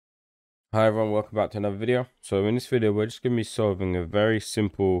Hi everyone, welcome back to another video. So in this video, we're just going to be solving a very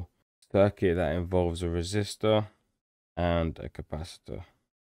simple circuit that involves a resistor and a capacitor.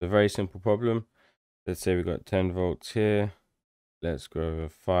 It's a very simple problem. Let's say we've got 10 volts here. Let's go over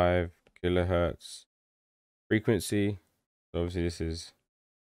 5 kilohertz frequency. So obviously this is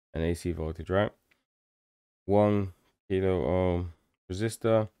an AC voltage, right? 1 kilo ohm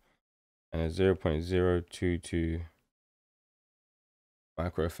resistor and a 0.022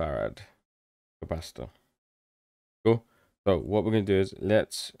 microfarad capacitor. Cool. So what we're going to do is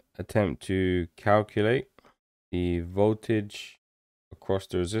let's attempt to calculate the voltage across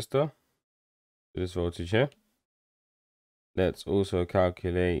the resistor. This voltage here. Let's also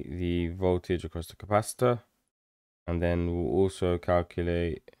calculate the voltage across the capacitor. And then we'll also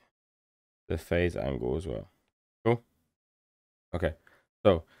calculate the phase angle as well. Cool. Okay.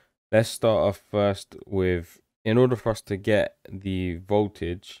 So let's start off first with, in order for us to get the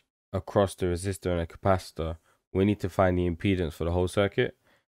voltage across the resistor and a capacitor, we need to find the impedance for the whole circuit.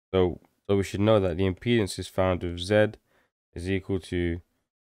 So we should know that the impedance is found with Z is equal to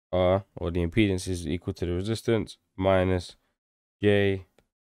R, or the impedance is equal to the resistance minus JXC,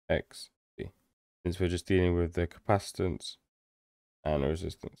 since we're just dealing with the capacitance and the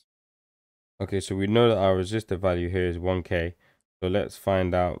resistance. Okay, so we know that our resistor value here is 1K. So let's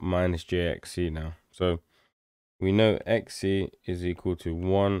find out minus JXC now. So we know XC is equal to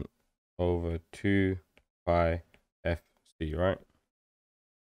 1 over 2 pi FC, right?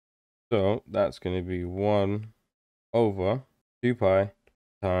 So that's going to be 1 over 2 pi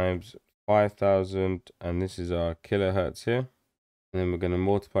times 5,000, and this is our kilohertz here. And then we're going to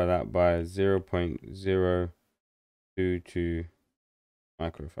multiply that by 0.022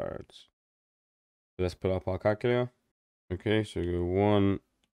 microfarads. So let's pull up our calculator. Okay, so we go 1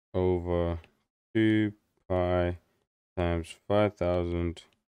 over 2 pi times 5,000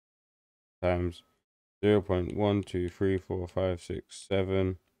 times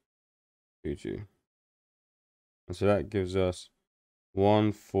 0.123456722. And so that gives us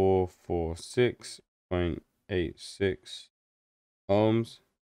 1446.86 ohms.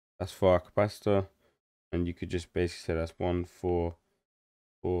 That's for our capacitor, and you could just basically say that's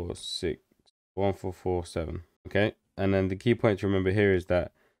 1447. Okay, and then the key point to remember here is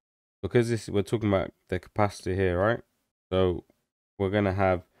that because we're talking about the capacitor here, right? So we're gonna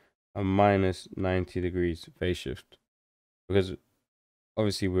have a minus 90 degrees phase shift, because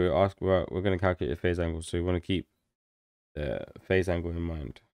obviously we're gonna calculate the phase angle, so we want to keep the phase angle in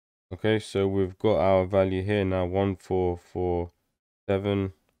mind. Okay, so we've got our value here now,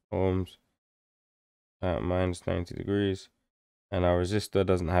 1447 ohms at minus 90 degrees, and our resistor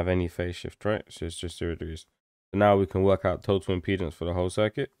doesn't have any phase shift, right? So it's just 0 degrees. So now we can work out total impedance for the whole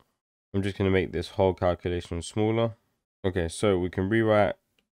circuit. I'm just going to make this whole calculation smaller. Okay, so we can rewrite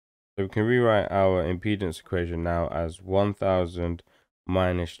our impedance equation now as 1000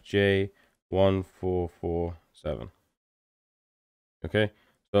 minus J1447. Okay,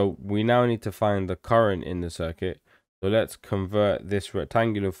 so we now need to find the current in the circuit. So let's convert this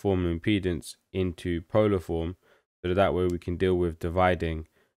rectangular form of impedance into polar form, so that way we can deal with dividing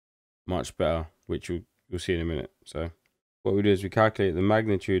much better, which you'll see in a minute. So what we do is we calculate the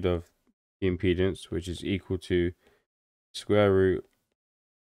magnitude of the impedance, which is equal to square root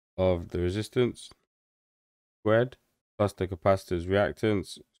of the resistance squared plus the capacitor's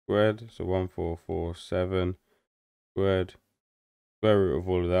reactance squared. So 1447 squared, square root of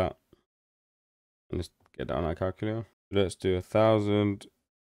all of that. And let's get that on our calculator. Let's do 1000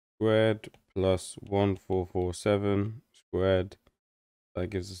 squared plus 1447 squared. That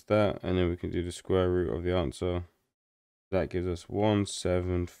gives us that, and then we can do the square root of the answer. That gives us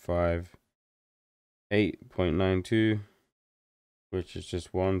 1758.92, which is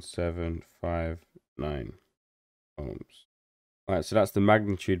just 1759 ohms. All right, so that's the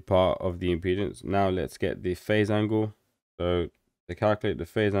magnitude part of the impedance. Now let's get the phase angle. So to calculate the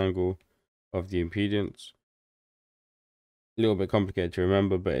phase angle of the impedance, a little bit complicated to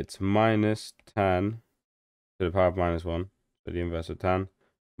remember, but it's minus tan to the power of minus 1, so the inverse of tan,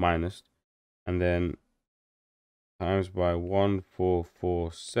 minus, and then times by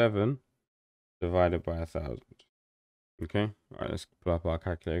 1447 divided by 1000. Okay, all right, let's pull up our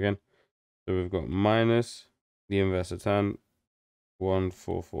calculator again. So we've got minus the inverse of tan,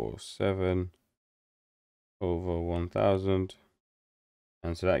 1447 over 1000,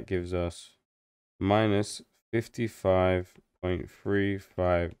 and so that gives us minus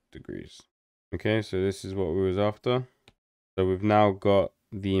 55.35 degrees. Okay, so this is what we was after. So we've now got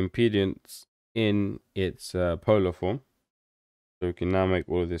the impedance in its polar form. So we can now make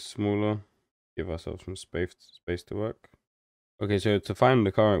all of this smaller, give ourselves some space to work. Okay, so to find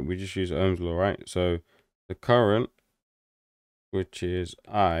the current, we just use Ohm's law, right? So the current, which is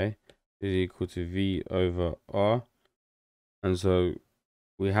I, is equal to V over R. And so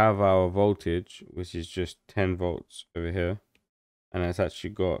we have our voltage, which is just 10 volts over here. And it's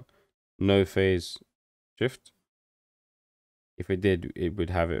actually got no phase shift. If it did, it would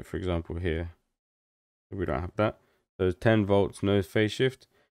have it, for example, here. We don't have that. So it's 10 volts, no phase shift.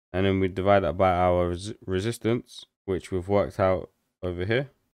 And then we divide that by our resistance, which we've worked out over here.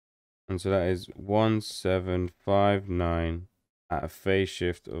 And so that is 1759 at a phase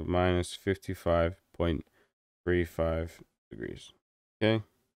shift of minus 55.35 degrees. Okay.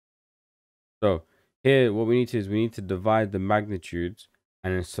 So here, what we need to do is we need to divide the magnitudes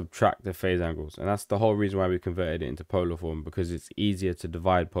and then subtract the phase angles. And that's the whole reason why we converted it into polar form, because it's easier to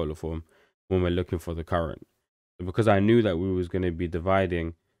divide polar form when we're looking for the current. So because I knew that we was going to be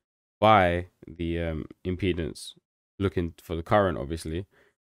dividing by the impedance, looking for the current, obviously,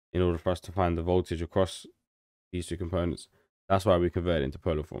 in order for us to find the voltage across these two components, that's why we convert it into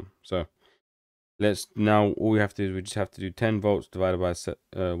polar form. So let's now, all we have to do is we just have to do 10 volts divided by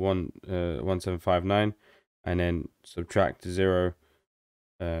 1759, and then subtract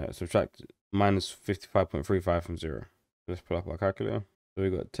minus 55.35 from 0. Let's pull up our calculator. So we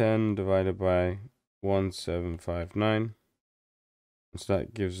got 10 divided by 1759. So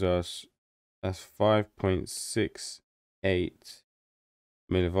that gives us, that's 5.68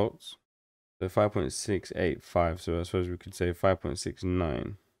 millivolts. So 5.685. So I suppose we could say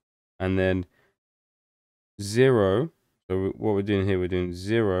 5.69. And then 0. So what we're doing here, we're doing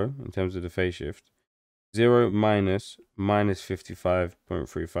 0 in terms of the phase shift. 0 minus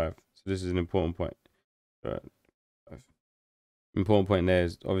 55.35. So this is an important point. Important point there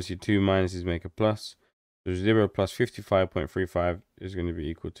is obviously two minuses make a plus. So 0 plus 55.35 is going to be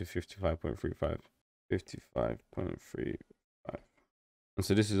equal to 55.35. 55.35. And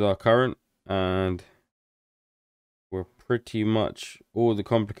so this is our current, and we're pretty much, all the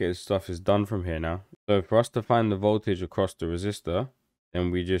complicated stuff is done from here now. So for us to find the voltage across the resistor, then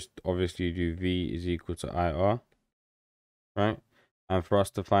we just obviously do V is equal to IR, right? And for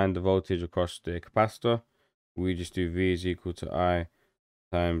us to find the voltage across the capacitor, we just do V is equal to I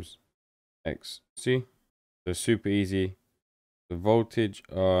times XC. So super easy. The voltage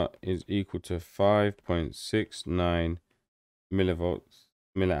is equal to 5.69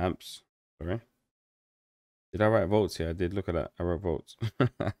 milliamps. Sorry. Did I write volts here? I did. Look at that. I wrote volts.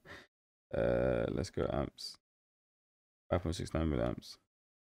 Let's go amps. 5.69 milliamps.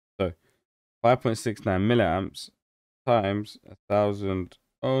 So 5.69 milliamps times 1,000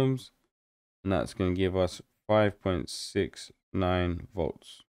 ohms, and that's going to give us 5.69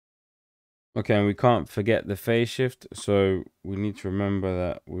 volts. Okay, and we can't forget the phase shift, so we need to remember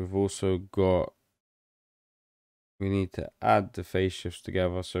that we've also got, we need to add the phase shifts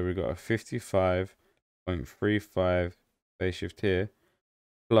together. So we got a 55.35 phase shift here,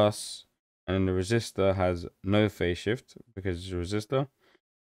 plus, and the resistor has no phase shift because it's a resistor.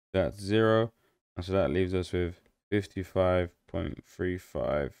 That's 0, and so that leaves us with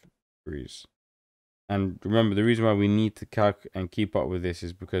 55.35 degrees. And remember, the reason why we need to calculate and keep up with this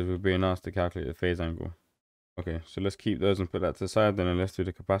is because we're being asked to calculate the phase angle. Okay, so let's keep those and put that to the side, then let's do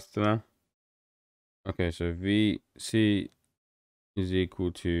the capacitor now. Okay, so VC is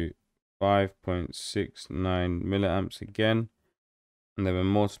equal to 5.69 milliamps again. And then we're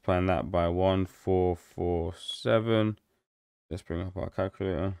multiplying that by 1447. Let's bring up our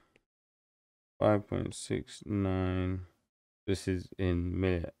calculator. 5.69. This is in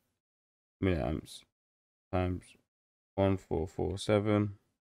milliamps times 1447,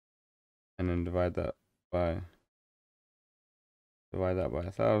 and then divide that by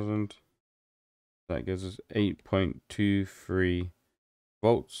 1,000. That gives us 8.23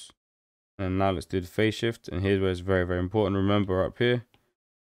 volts. And now let's do the phase shift, and here's where it's very, very important. Remember, up here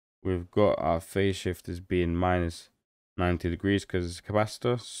we've got our phase shift as being minus 90 degrees because it's a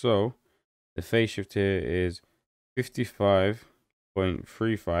capacitor. So the phase shift here is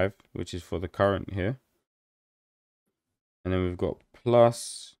 55.35, which is for the current here. And then we've got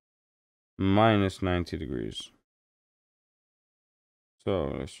plus minus 90 degrees.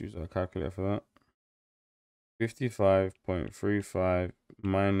 So let's use our calculator for that. 55.35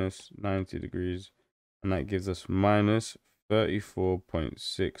 minus 90 degrees. And that gives us minus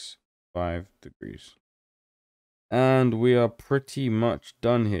 34.65 degrees. And we are pretty much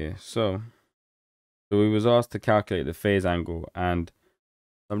done here. So we was asked to calculate the phase angle, and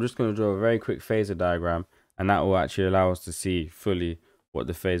I'm just going to draw a very quick phasor diagram, and that will actually allow us to see fully what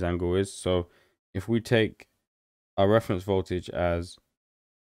the phase angle is. So if we take our reference voltage as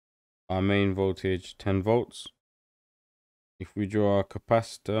our main voltage, 10 volts, if we draw our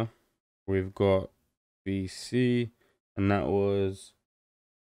capacitor, we've got VC, and that was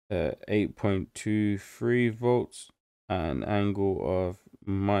 8.23 volts at an angle of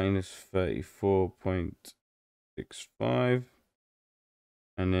 -34.65.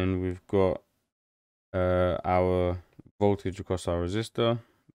 And then we've got our voltage across our resistor.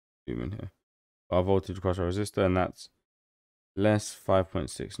 Zoom in here. Our voltage across our resistor, and that's less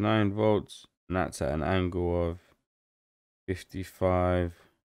 5.69 volts, and that's at an angle of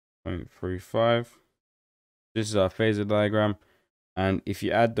 55.35. This is our phasor diagram, and if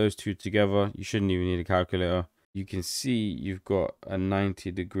you add those two together, you shouldn't even need a calculator. You can see you've got a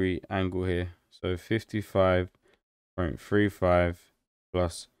 90-degree angle here. So 55.35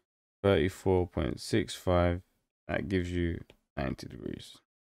 plus 34.65, that gives you 90 degrees.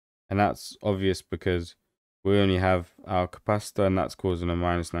 And that's obvious because we only have our capacitor, and that's causing a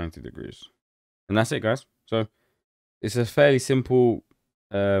 -90 degrees. And that's it, guys. So it's a fairly simple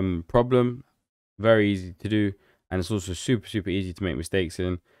problem, very easy to do, and it's also super easy to make mistakes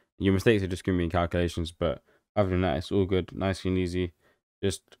in. Your mistakes are just going to be in calculations, but other than that, it's all good, nice and easy.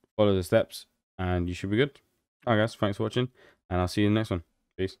 Just follow the steps and you should be good. Alright guys, thanks for watching, and I'll see you in the next one.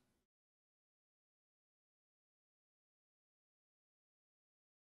 Peace.